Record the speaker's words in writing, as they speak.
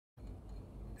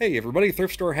Hey everybody,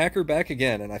 Thrift Store Hacker back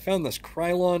again, and I found this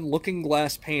Krylon looking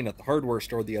glass paint at the hardware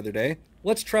store the other day.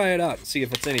 Let's try it out and see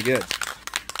if it's any good.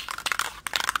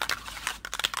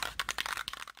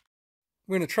 I'm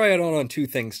going to try it on two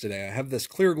things today. I have this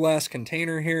clear glass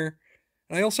container here,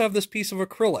 and I also have this piece of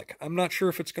acrylic. I'm not sure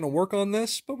if it's going to work on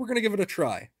this, but we're going to give it a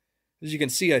try. As you can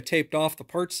see, I taped off the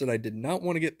parts that I did not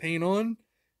want to get paint on,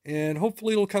 and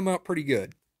hopefully it'll come out pretty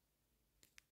good.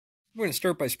 I'm going to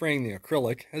start by spraying the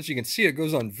acrylic. As you can see, it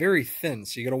goes on very thin,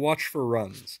 so you got to watch for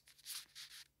runs.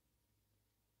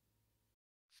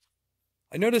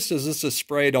 I noticed as this is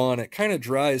sprayed on, it kind of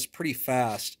dries pretty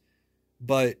fast,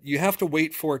 but you have to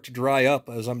wait for it to dry up,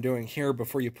 as I'm doing here,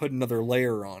 before you put another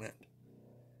layer on it.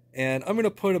 And I'm going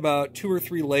to put about 2 or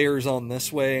 3 layers on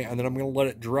this way, and then I'm going to let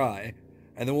it dry,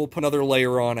 and then we'll put another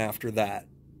layer on after that.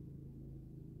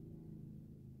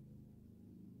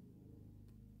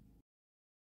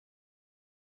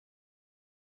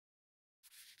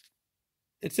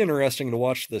 It's interesting to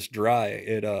watch this dry.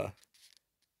 It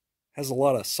has a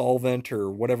lot of solvent or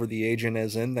whatever the agent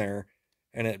is in there,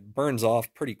 and it burns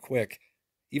off pretty quick.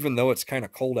 Even though it's kind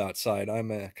of cold outside, I'm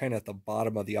kind of at the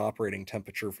bottom of the operating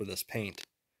temperature for this paint.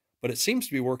 But it seems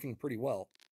to be working pretty well.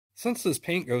 Since this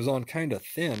paint goes on kind of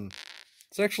thin,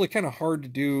 it's actually kind of hard to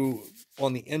do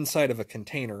on the inside of a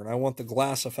container, and I want the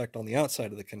glass effect on the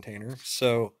outside of the container,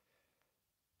 so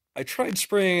I tried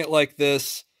spraying it like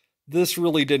this. This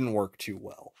really didn't work too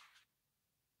well.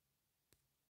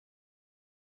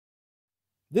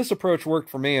 This approach worked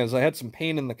for me as I had some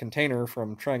paint in the container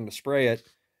from trying to spray it,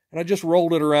 and I just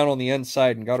rolled it around on the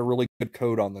inside and got a really good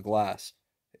coat on the glass.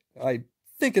 I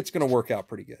think it's going to work out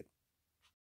pretty good.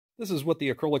 This is what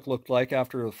the acrylic looked like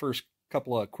after the first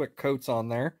couple of quick coats on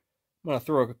there. I'm going to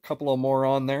throw a couple of more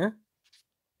on there,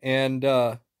 and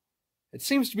it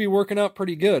seems to be working out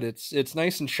pretty good. It's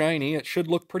nice and shiny. It should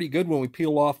look pretty good when we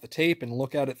peel off the tape and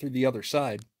look at it through the other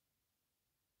side.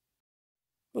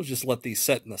 We'll just let these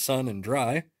set in the sun and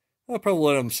dry. I'll probably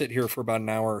let them sit here for about an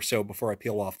hour or so before I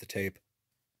peel off the tape.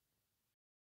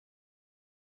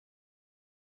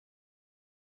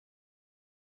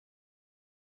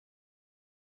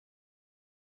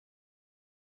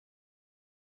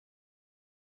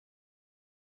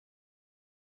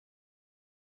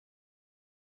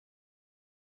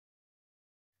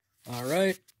 All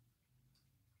right,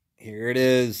 here it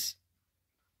is.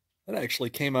 That actually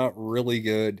came out really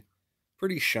good.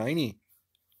 Pretty shiny.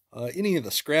 Any of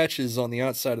the scratches on the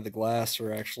outside of the glass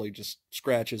are actually just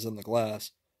scratches in the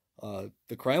glass. The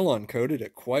Krylon coated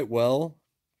it quite well.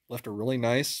 Left a really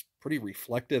nice, pretty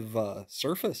reflective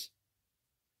surface.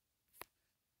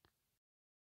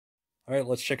 All right,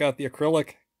 let's check out the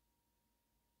acrylic.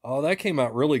 Oh, that came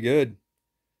out really good.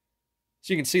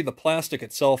 So you can see the plastic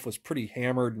itself was pretty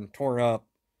hammered and torn up,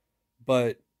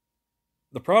 but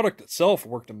the product itself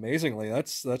worked amazingly.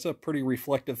 That's a pretty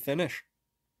reflective finish.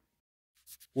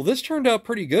 Well, this turned out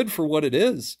pretty good for what it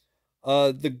is.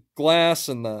 The glass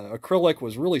and the acrylic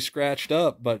was really scratched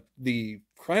up, but the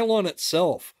Krylon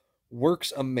itself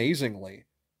works amazingly.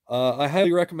 I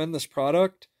highly recommend this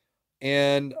product,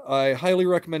 and I highly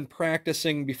recommend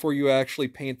practicing before you actually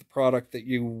paint the product that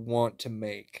you want to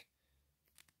make.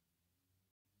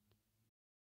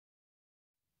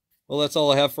 Well, that's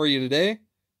all I have for you today.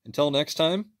 Until next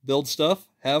time, build stuff,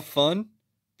 have fun,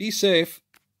 be safe,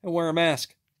 and wear a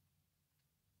mask.